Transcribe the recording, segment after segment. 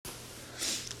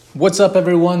What's up,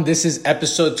 everyone? This is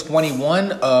episode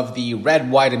 21 of the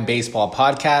Red, White, and Baseball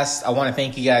podcast. I want to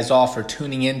thank you guys all for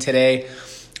tuning in today.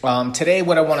 Today,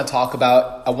 what I want to talk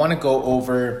about, I want to go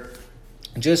over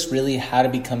just really how to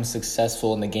become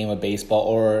successful in the game of baseball,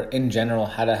 or in general,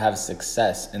 how to have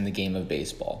success in the game of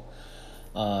baseball.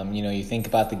 You think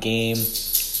about the game,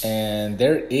 and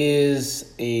there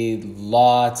is a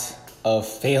lot of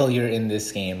failure in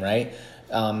this game, right?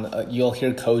 You'll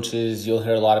hear coaches, you'll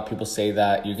hear a lot of people say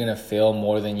that you're going to fail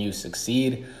more than you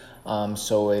succeed.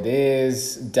 So it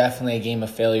is definitely a game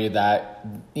of failure that,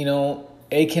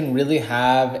 it can really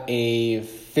have a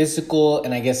physical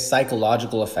and I guess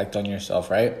psychological effect on yourself,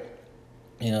 right?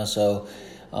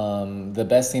 The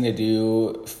best thing to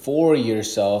do for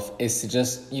yourself is to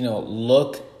just,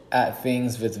 look at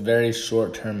things with very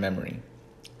short-term memory.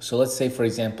 So let's say, for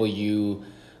example, you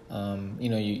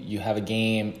have a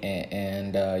game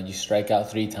and you strike out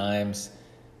 3 times.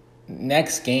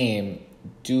 Next game,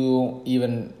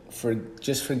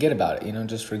 just forget about it.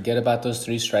 Just forget about those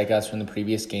 3 strikeouts from the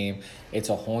previous game. It's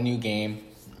a whole new game.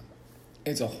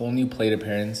 It's a whole new plate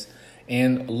appearance,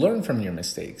 and learn from your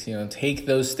mistakes. Take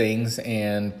those things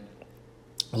and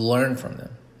learn from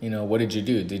them. What did you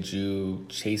do? Did you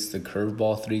chase the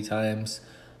curveball 3 times?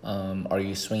 Are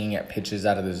you swinging at pitches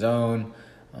out of the zone?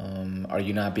 Are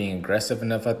you not being aggressive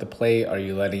enough at the plate? Are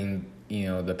you letting,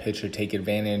 the pitcher take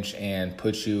advantage and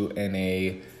put you in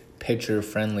a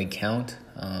pitcher-friendly count?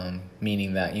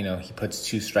 Meaning that, he puts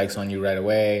 2 strikes on you right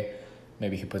away.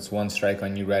 Maybe he puts 1 strike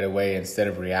on you right away instead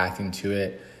of reacting to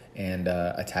it and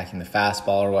attacking the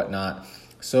fastball or whatnot.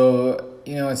 So,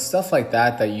 it's stuff like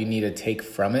that you need to take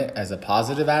from it as a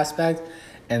positive aspect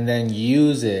and then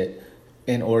use it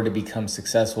in order to become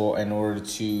successful, in order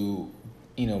to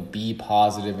be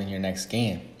positive in your next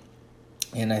game.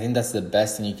 And I think that's the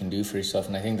best thing you can do for yourself.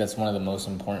 And I think that's one of the most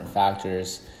important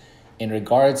factors in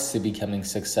regards to becoming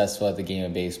successful at the game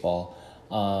of baseball.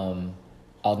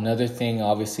 Another thing,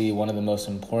 obviously, one of the most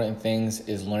important things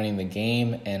is learning the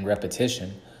game and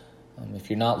repetition.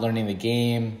 If you're not learning the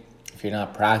game, if you're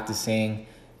not practicing,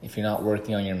 if you're not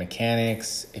working on your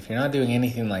mechanics, if you're not doing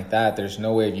anything like that, there's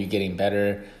no way of you getting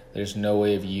better. There's no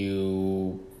way of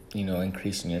you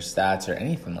increasing your stats or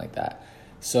anything like that.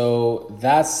 So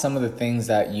that's some of the things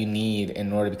that you need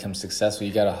in order to become successful.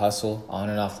 You got to hustle on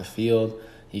and off the field.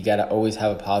 You got to always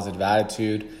have a positive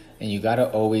attitude, and you got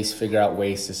to always figure out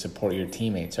ways to support your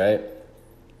teammates, right?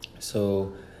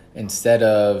 So instead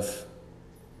of,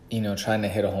 trying to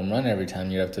hit a home run every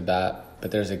time you're up to bat,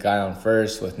 but there's a guy on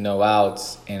first with no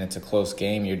outs and it's a close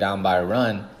game, you're down by a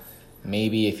run,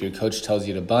 maybe if your coach tells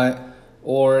you to bunt,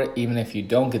 or even if you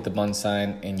don't get the bunt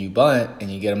sign and you bunt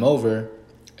and you get them over,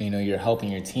 you're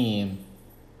helping your team,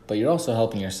 but you're also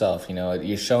helping yourself.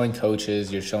 You're showing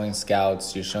coaches, you're showing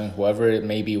scouts, you're showing whoever it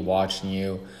may be watching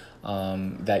you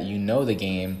that the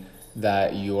game,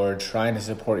 that you're trying to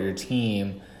support your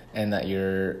team, and that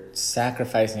you're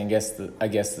sacrificing, I guess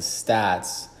the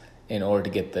stats in order to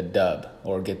get the dub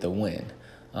or get the win.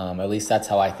 At least that's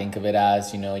how I think of it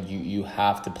as. You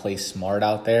have to play smart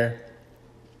out there.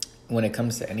 When it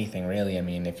comes to anything, really. I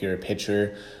mean, if you're a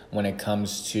pitcher, when it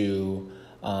comes to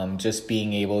just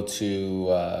being able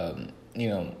to,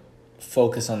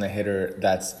 focus on the hitter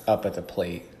that's up at the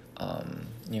plate. How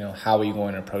are you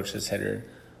going to approach this hitter?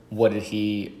 What did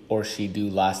he or she do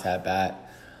last at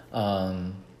bat?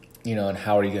 And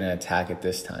how are you going to attack it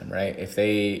this time, right? If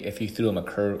you threw him a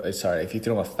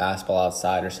fastball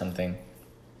outside or something,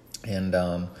 and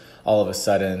all of a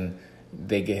sudden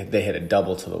they hit a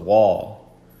double to the wall.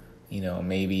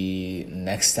 Maybe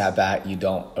next at bat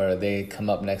they come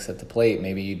up next at the plate.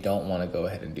 Maybe you don't want to go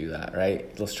ahead and do that,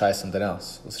 right? Let's try something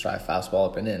else. Let's try a fastball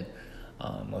up and in.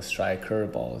 Let's try a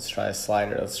curveball. Let's try a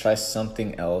slider. Let's try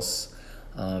something else,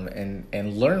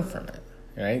 and learn from it,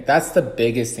 right? That's the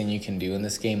biggest thing you can do in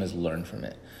this game, is learn from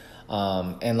it.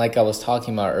 And like I was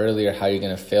talking about earlier, how you're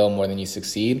going to fail more than you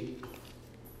succeed.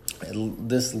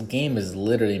 This game is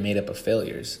literally made up of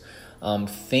failures.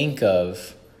 Think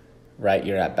of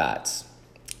your at-bats.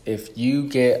 If you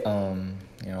get, I'll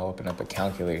open up a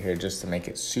calculator here just to make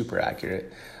it super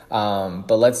accurate.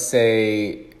 But let's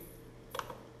say,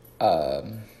 what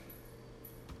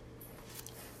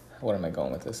am I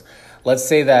going with this? Let's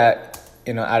say that,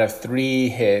 out of 3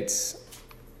 hits,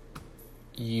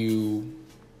 out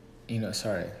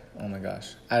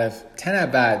of 10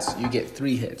 at-bats, you get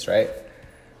 3 hits, right?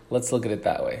 Let's look at it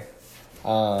that way.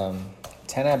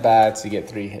 10 at-bats, you get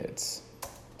 3 hits.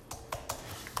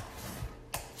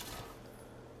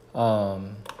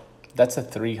 That's a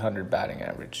 300 batting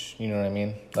average. You know what I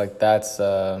mean? Like that's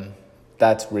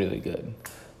really good.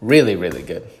 really, really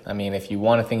good. I mean, if you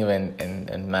want to think of it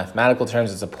in mathematical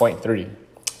terms, it's a 0.3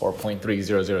 or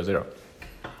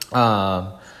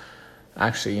 0.3000.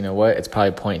 Actually, you know what? It's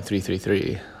probably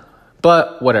 0.333.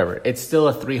 But whatever. It's still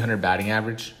a 300 batting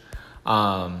average.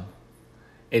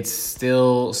 It's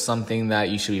still something that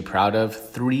you should be proud of.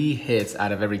 3 hits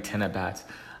out of every 10 at-bats.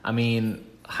 I mean,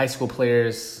 high school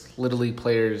players, Little League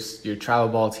players, your travel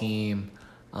ball team,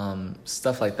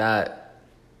 stuff like that.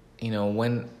 You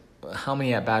know, how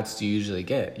many at-bats do you usually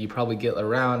get? You probably get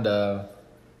around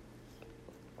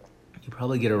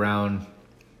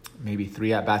maybe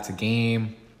 3 at-bats a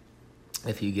game.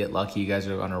 If you get lucky, you guys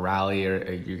are on a rally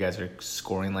or you guys are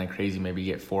scoring like crazy, maybe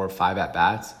you get 4 or 5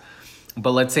 at-bats.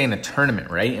 But let's say in a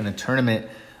tournament, right? In a tournament,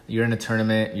 you're in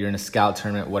a scout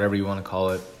tournament, whatever you want to call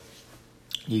it.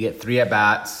 You get 3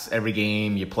 at-bats every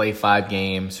game. You play 5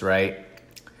 games, right?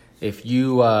 If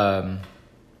you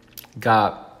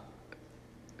got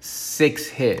 6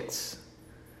 hits,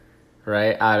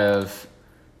 right, out of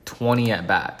 20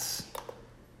 at-bats,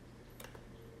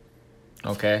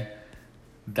 okay?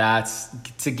 That's,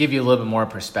 to give you a little bit more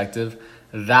perspective,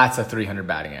 that's a 300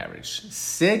 batting average.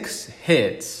 6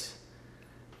 hits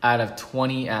out of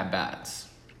 20 at-bats.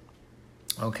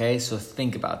 Okay, so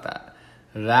think about that.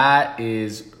 That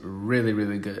is really,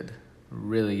 really good.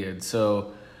 Really good.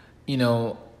 So, you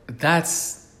know,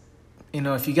 that's, you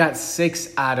know, if you got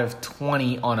 6 out of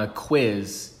 20 on a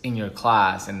quiz in your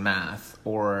class in math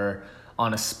or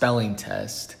on a spelling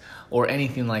test or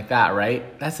anything like that,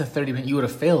 right? That's a 30, you would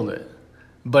have failed it.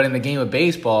 But in the game of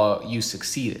baseball, you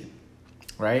succeeded,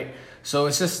 right? So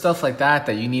it's just stuff like that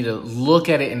you need to look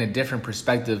at it in a different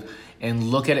perspective and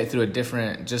look at it through a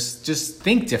different, just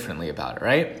think differently about it,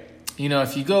 right? You know,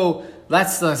 if you go,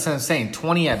 that's what I'm saying,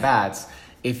 20 at-bats,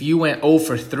 if you went 0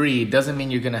 for 3, doesn't mean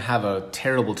you're going to have a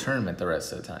terrible tournament the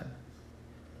rest of the time.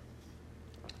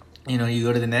 You know, you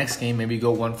go to the next game, maybe you go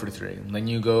 1 for 3, and then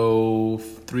you go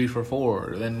 3 for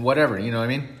 4, then whatever, you know what I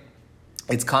mean?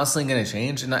 It's constantly going to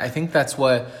change, and I think that's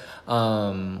what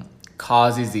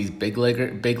causes these big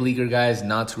leaguer guys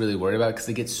not to really worry about it because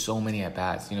they get so many at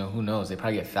bats. You know, who knows? They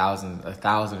probably get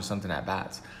 1,000 or something at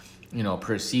bats, you know,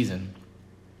 per season.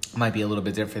 Might be a little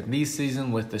bit different this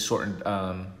season with the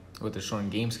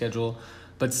shortened game schedule,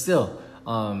 but still,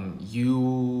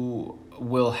 you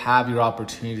will have your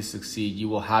opportunity to succeed. You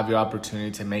will have your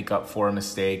opportunity to make up for a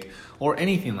mistake or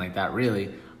anything like that,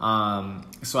 really.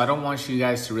 So I don't want you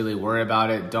guys to really worry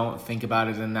about it. Don't think about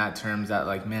it in that terms that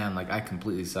like, man, like I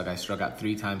completely suck. I struck out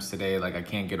 3 times today. Like I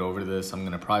can't get over this. I'm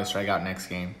going to probably strike out next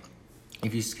game.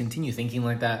 If you continue thinking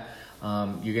like that,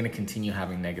 you're going to continue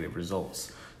having negative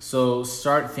results. So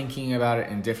start thinking about it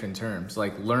in different terms,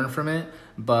 like learn from it,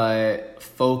 but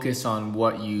focus on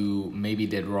what you maybe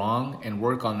did wrong and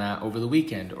work on that over the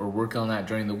weekend or work on that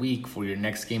during the week for your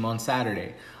next game on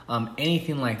Saturday.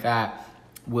 Anything like that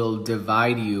will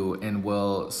divide you and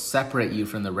will separate you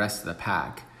from the rest of the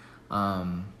pack.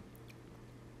 I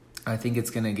think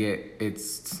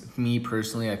me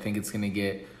personally, I think it's going to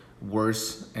get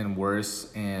worse and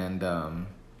worse. And a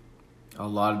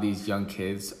lot of these young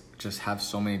kids just have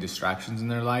so many distractions in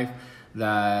their life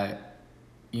that,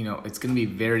 you know, it's going to be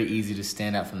very easy to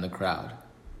stand out from the crowd,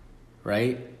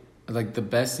 right? Like the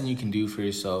best thing you can do for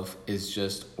yourself is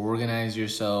just organize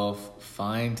yourself,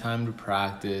 find time to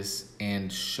practice,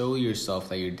 and show yourself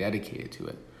that you're dedicated to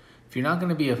it. If you're not going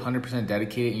to be 100%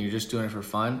 dedicated and you're just doing it for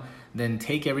fun, then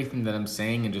take everything that I'm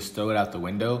saying and just throw it out the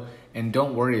window and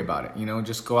don't worry about it. You know,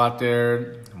 just go out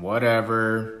there,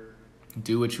 whatever,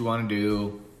 do what you want to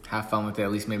do, have fun with it.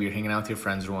 At least maybe you're hanging out with your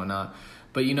friends or whatnot.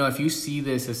 But, you know, if you see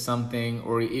this as something,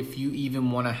 or if you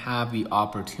even want to have the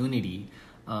opportunity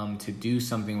to do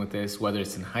something with this, whether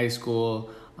it's in high school,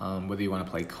 whether you want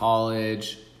to play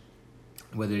college,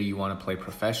 whether you want to play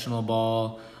professional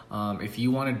ball, if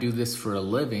you want to do this for a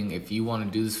living, if you want to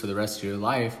do this for the rest of your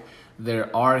life,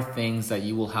 there are things that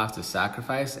you will have to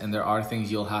sacrifice and there are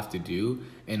things you'll have to do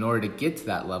in order to get to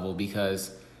that level,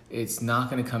 because it's not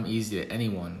going to come easy to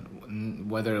anyone.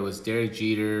 Whether it was Derek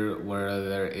Jeter,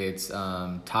 whether it's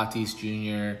Tatis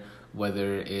Jr.,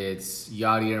 whether it's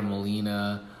Yadier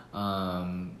Molina,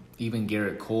 even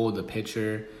Garrett Cole, the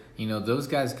pitcher, you know, those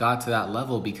guys got to that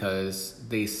level because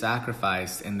they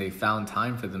sacrificed and they found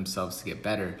time for themselves to get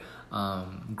better.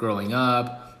 Growing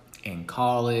up, in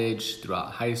college,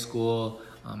 throughout high school,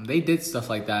 they did stuff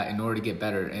like that in order to get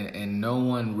better. And no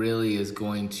one really is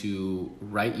going to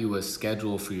write you a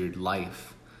schedule for your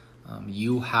life.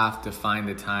 You have to find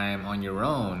the time on your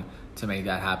own to make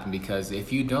that happen, because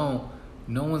if you don't,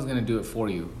 no one's going to do it for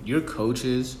you. Your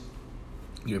coaches,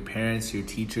 your parents, your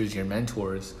teachers, your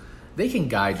mentors, they can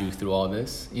guide you through all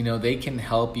this. They can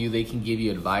help you, they can give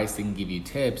you advice, they can give you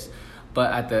tips.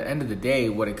 But at the end of the day,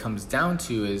 what it comes down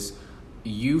to is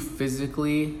you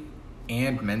physically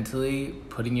and mentally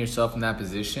putting yourself in that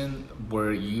position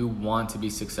where you want to be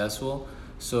successful.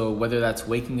 So whether that's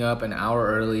waking up an hour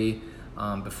early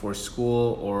before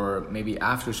school, or maybe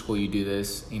after school you do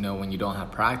this, when you don't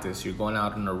have practice, you're going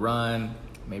out on a run,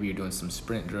 maybe you're doing some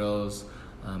sprint drills,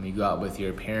 you go out with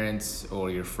your parents or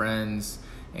your friends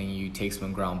and you take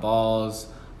some ground balls.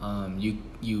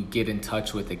 You get in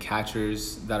touch with the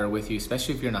catchers that are with you,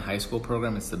 especially if you're in a high school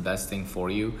program. It's the best thing for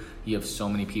you. You have so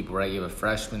many people, right? You have a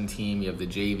freshman team, you have the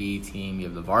JV team, you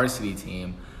have the varsity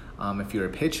team. If you're a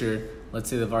pitcher, let's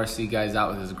say the varsity guy's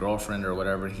out with his girlfriend or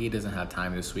whatever, he doesn't have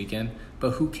time this weekend,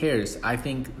 but who cares? I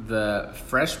think the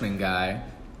freshman guy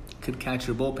could catch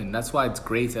your bullpen. That's why it's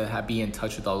great to be in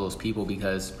touch with all those people,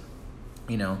 because,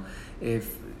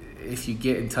 if you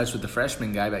get in touch with the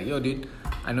freshman guy, like, yo, dude,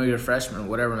 I know you're a freshman,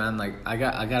 whatever, man. Like, I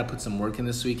got to put some work in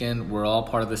this weekend. We're all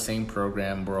part of the same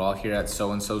program. We're all here at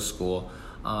so-and-so school.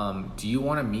 Do you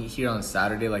want to meet here on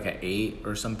Saturday, like at 8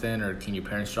 or something? Or can your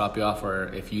parents drop you off?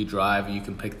 Or if you drive, you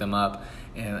can pick them up.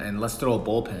 And let's throw a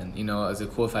bullpen. Is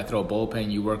it cool if I throw a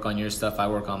bullpen? You work on your stuff, I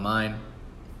work on mine.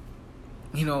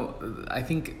 I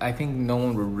think no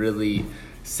one would really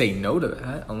say no to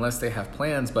that unless they have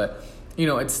plans. But,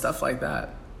 it's stuff like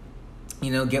that.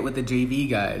 Get with the JV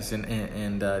guys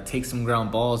and take some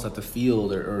ground balls at the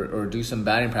field, or do some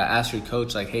batting practice. Ask your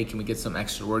coach, like, hey, can we get some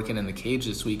extra work in the cage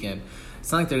this weekend?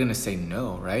 It's not like they're going to say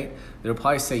no, right? They'll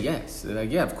probably say yes. They're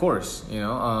like, yeah, of course.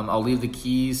 I'll leave the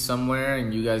keys somewhere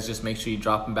and you guys just make sure you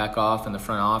drop them back off in the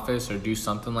front office, or do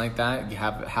something like that. You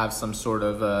have some sort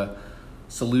of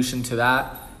solution to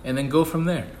that, and then go from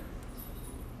there.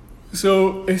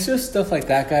 So it's just stuff like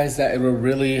that, guys, that it will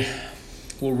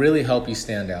really help you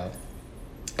stand out.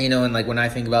 And like when I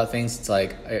think about things, it's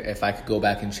like if I could go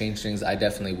back and change things, I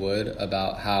definitely would,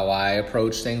 about how I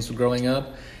approached things growing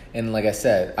up. And like I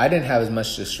said, I didn't have as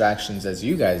much distractions as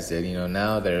you guys did.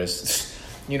 Now there's,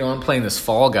 I'm playing this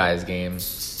Fall Guys game.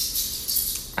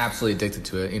 Absolutely addicted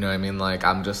to it. Like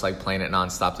I'm just like playing it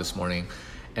nonstop this morning.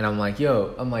 And I'm like,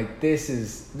 this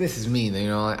is me.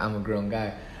 I'm a grown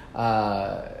guy.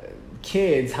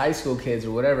 Kids, high school kids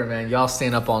or whatever, man, y'all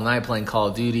staying up all night playing Call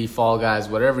of Duty, Fall Guys,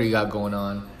 whatever you got going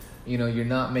on. You're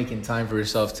not making time for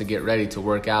yourself to get ready, to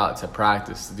work out, to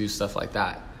practice, to do stuff like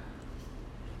that.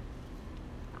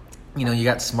 You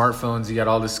got smartphones, you got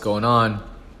all this going on.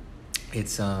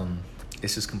 It's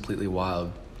just completely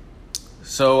wild.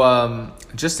 So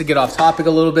just to get off topic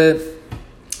a little bit,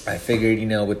 I figured,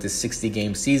 with this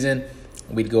 60-game season,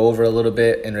 we'd go over a little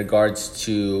bit in regards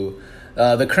to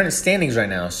the current standings right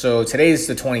now. So today is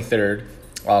the 23rd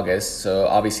August, so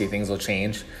obviously things will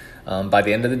change by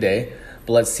the end of the day.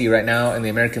 But let's see, right now in the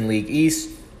American League East,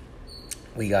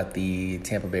 we got the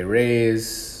Tampa Bay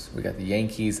Rays, we got the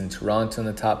Yankees and Toronto in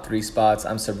the top 3 spots.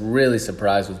 I'm really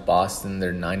surprised with Boston.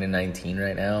 They're 9-19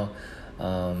 right now.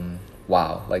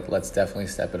 Wow, let's definitely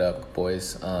step it up,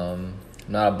 boys. I'm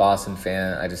not a Boston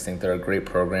fan. I just think they're a great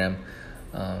program.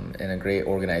 And a great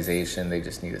organization. They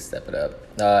just need to step it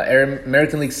up.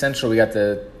 American League Central, we got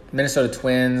the Minnesota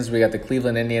Twins, we got the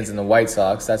Cleveland Indians, and the White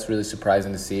Sox. That's really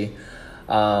surprising to see.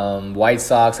 White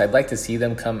Sox, I'd like to see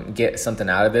them come get something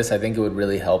out of this. I think it would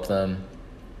really help them,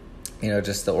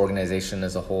 just the organization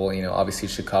as a whole. Obviously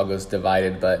Chicago's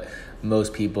divided, but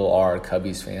most people are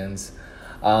Cubbies fans.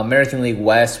 American League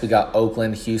West, we got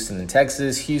Oakland, Houston, and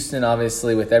Texas. Houston,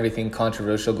 obviously, with everything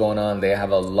controversial going on, they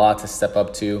have a lot to step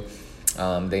up to.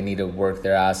 They need to work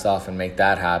their ass off and make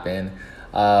that happen.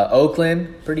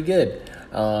 Oakland, pretty good.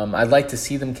 I'd like to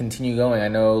see them continue going. I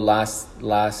know last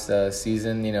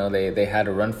season, they had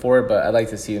a run for it, but I'd like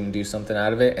to see them do something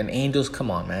out of it. And Angels, come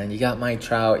on, man. You got Mike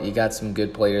Trout. You got some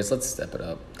good players. Let's step it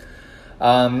up.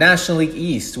 National League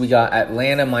East, we got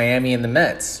Atlanta, Miami, and the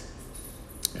Mets.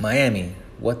 Miami,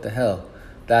 what the hell?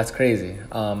 That's crazy.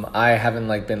 I haven't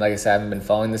been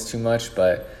following this too much,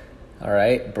 but all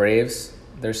right, Braves.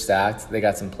 They're stacked. They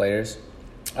got some players.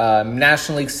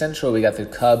 National League Central, we got the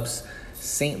Cubs,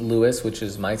 St. Louis, which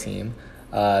is my team,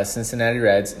 Cincinnati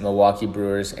Reds, Milwaukee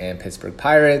Brewers, and Pittsburgh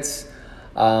Pirates.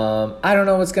 I don't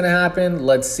know what's going to happen.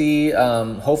 Let's see.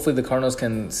 Hopefully the Cardinals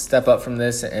can step up from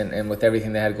this and with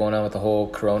everything they had going on with the whole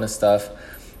Corona stuff.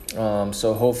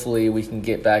 So hopefully we can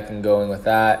get back and going with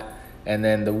that. And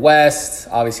then the West,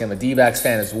 obviously I'm a D-backs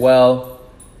fan as well.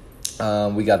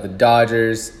 We got the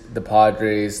Dodgers, the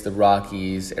Padres, the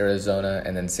Rockies, Arizona,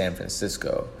 and then San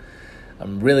Francisco.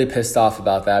 I'm really pissed off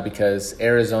about that because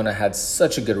Arizona had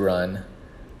such a good run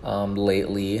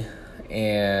lately,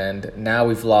 and now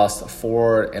we've lost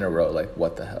 4 in a row. Like,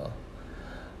 what the hell?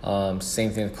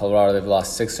 Same thing with Colorado. They've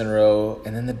lost 6 in a row.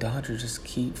 And then the Dodgers just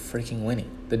keep freaking winning.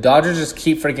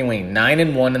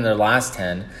 9-1 in their last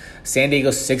 10. San Diego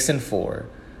 6-4.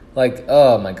 Like,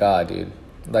 oh my God, dude.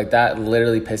 Like, that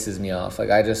literally pisses me off. Like,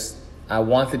 I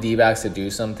want the D-backs to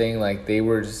do something. Like,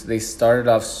 they started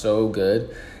off so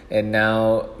good, and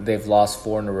now they've lost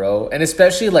 4 in a row. And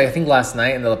especially, like, I think last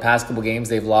night in the past couple games,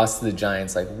 they've lost to the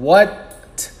Giants. Like,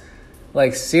 what?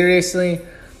 Like, seriously?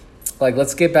 Like,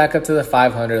 let's get back up to the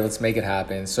 500. Let's make it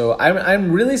happen. So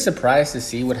I'm really surprised to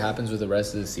see what happens with the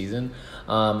rest of the season.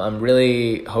 I'm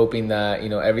really hoping that,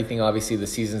 everything, obviously, the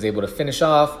season's able to finish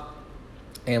off,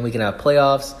 and we can have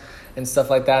playoffs and stuff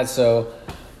like that. So,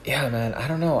 yeah, man, I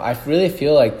don't know. I really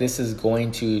feel like this is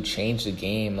going to change the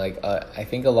game. Like, I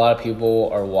think a lot of people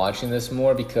are watching this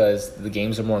more because the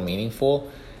games are more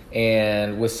meaningful.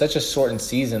 And with such a shortened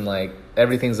season, like,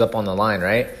 everything's up on the line,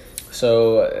 right?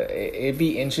 So it'd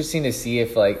be interesting to see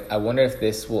if, I wonder if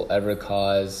this will ever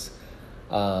cause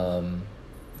them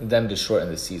to shorten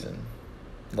the season,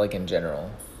 like, in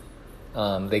general.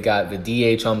 They got the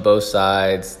DH on both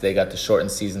sides. They got the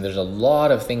shortened season. There's a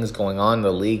lot of things going on in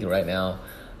the league right now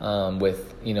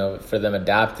with, for them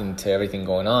adapting to everything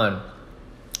going on.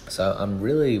 So I'm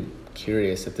really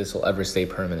curious if this will ever stay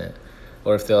permanent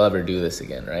or if they'll ever do this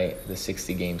again, right? The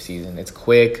 60-game season. It's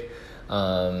quick.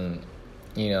 Obviously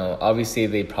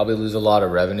they probably lose a lot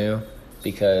of revenue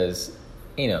because,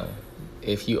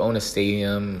 if you own a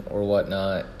stadium or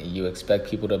whatnot, you expect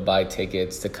people to buy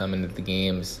tickets to come into the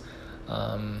games.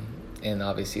 And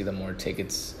obviously the more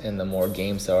tickets and the more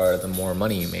games there are, the more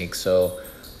money you make. So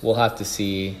we'll have to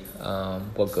see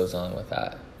what goes on with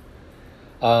that.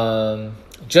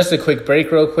 Just a quick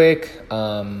break real quick.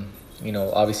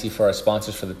 Obviously for our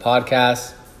sponsors for the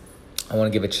podcast, I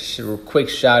want to give a quick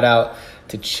shout out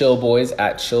to Chill Boys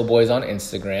at Chill Boys on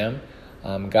Instagram.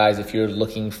 Guys, if you're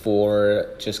looking for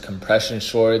just compression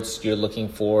shorts, you're looking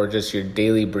for just your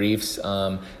daily briefs,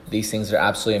 these things are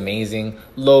absolutely amazing.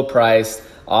 Low priced,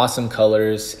 awesome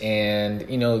colors, and,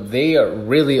 they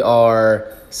really are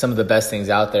some of the best things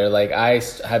out there. Like, I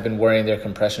have been wearing their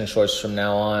compression shorts from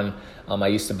now on. I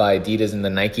used to buy Adidas and the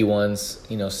Nike ones,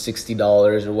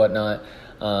 $60 or whatnot.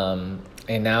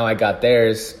 And now I got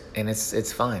theirs, and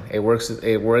it's fine. It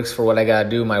works for what I got to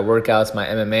do, my workouts, my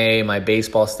MMA, my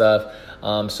baseball stuff.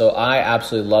 So I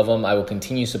absolutely love them. I will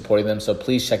continue supporting them. So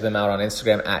please check them out on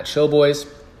Instagram at Chillboys.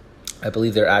 I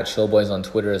believe they're at Chillboys on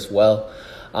Twitter as well.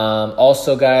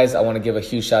 Also, guys, I want to give a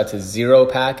huge shout out to Zero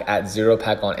Pack at Zero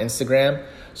Pack on Instagram.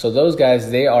 So those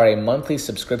guys, they are a monthly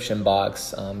subscription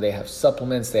box. They have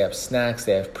supplements, they have snacks,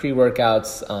 they have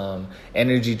pre-workouts,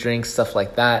 energy drinks, stuff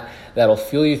like that. That'll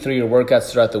fuel you through your workouts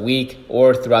throughout the week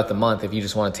or throughout the month if you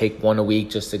just want to take one a week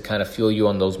just to kind of fuel you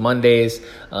on those Mondays.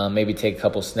 Maybe take a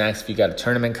couple snacks if you got a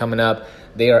tournament coming up.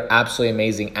 They are absolutely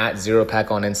amazing at Zero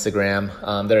Pack on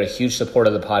Instagram. They're a huge supporter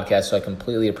of the podcast, so I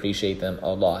completely appreciate them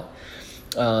a lot.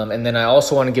 And then I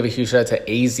also want to give a huge shout out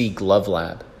to AZ Glove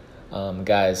Lab.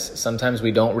 Guys, sometimes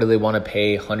we don't really want to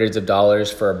pay hundreds of dollars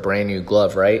for a brand new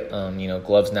glove, right?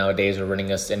 Gloves nowadays are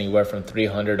running us anywhere from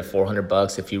 $300 to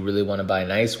 $400 if you really want to buy a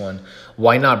nice one.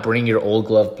 Why not bring your old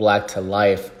glove back to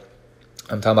life?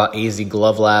 I'm talking about AZ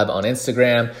Glove Lab on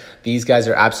Instagram. These guys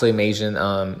are absolutely amazing.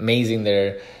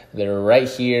 They're right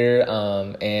here,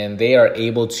 and they are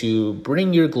able to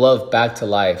bring your glove back to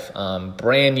life.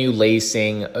 Brand new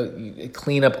lacing,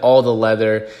 clean up all the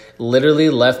leather. Literally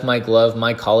left my glove,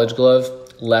 my college glove,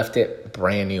 left it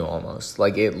brand new almost.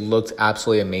 Like, it looked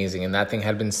absolutely amazing, and that thing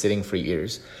had been sitting for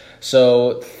years.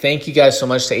 So thank you guys so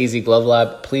much to AZ Glove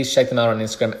Lab. Please check them out on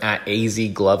Instagram at AZ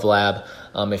Glove Lab.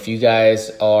 If you guys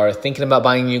are thinking about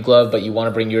buying a new glove, but you want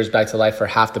to bring yours back to life for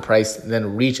half the price,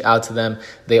 then reach out to them.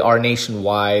 They are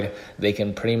nationwide. They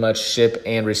can pretty much ship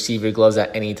and receive your gloves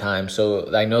at any time.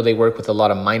 So I know they work with a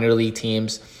lot of minor league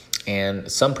teams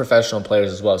and some professional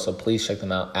players as well. So please check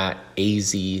them out at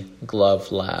AZ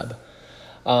Glove Lab.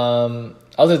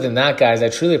 Other than that, guys, I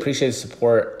truly appreciate the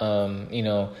support.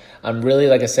 I'm really,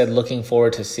 like I said, looking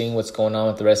forward to seeing what's going on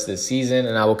with the rest of the season,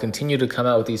 and I will continue to come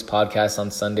out with these podcasts on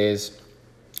Sundays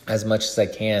as much as I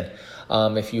can.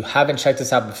 If you haven't checked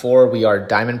us out before, we are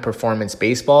Diamond Performance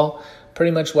Baseball.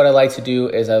 Pretty much what I like to do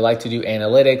is I like to do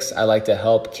analytics. I like to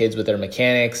help kids with their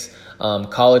mechanics,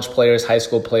 college players, high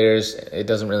school players. It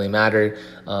doesn't really matter.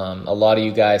 A lot of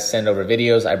you guys send over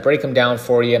videos. I break them down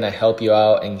for you, and I help you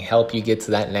out and help you get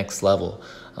to that next level.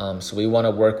 So we want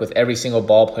to work with every single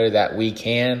ball player that we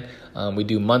can. We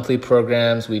do monthly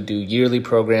programs. We do yearly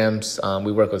programs.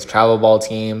 We work with travel ball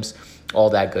teams,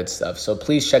 all that good stuff. So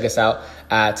please check us out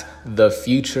at The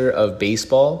Future of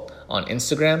Baseball on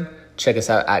Instagram. Check us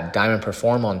out at Diamond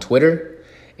Perform on Twitter.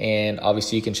 And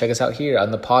obviously you can check us out here on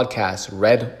the podcast,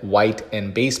 Red, White,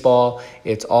 and Baseball.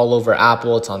 It's all over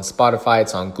Apple. It's on Spotify.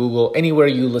 It's on Google. Anywhere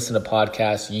you listen to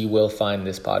podcasts, you will find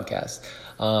this podcast.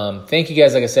 Thank you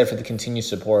guys, like I said, for the continued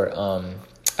support.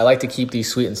 I like to keep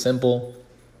these sweet and simple,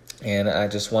 and I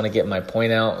just want to get my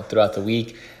point out throughout the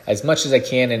week as much as I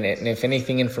can. And if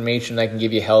anything information I can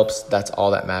give you helps, that's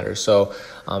all that matters. So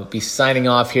be signing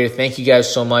off here. Thank you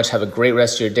guys so much. Have a great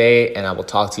rest of your day, and I will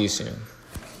talk to you soon.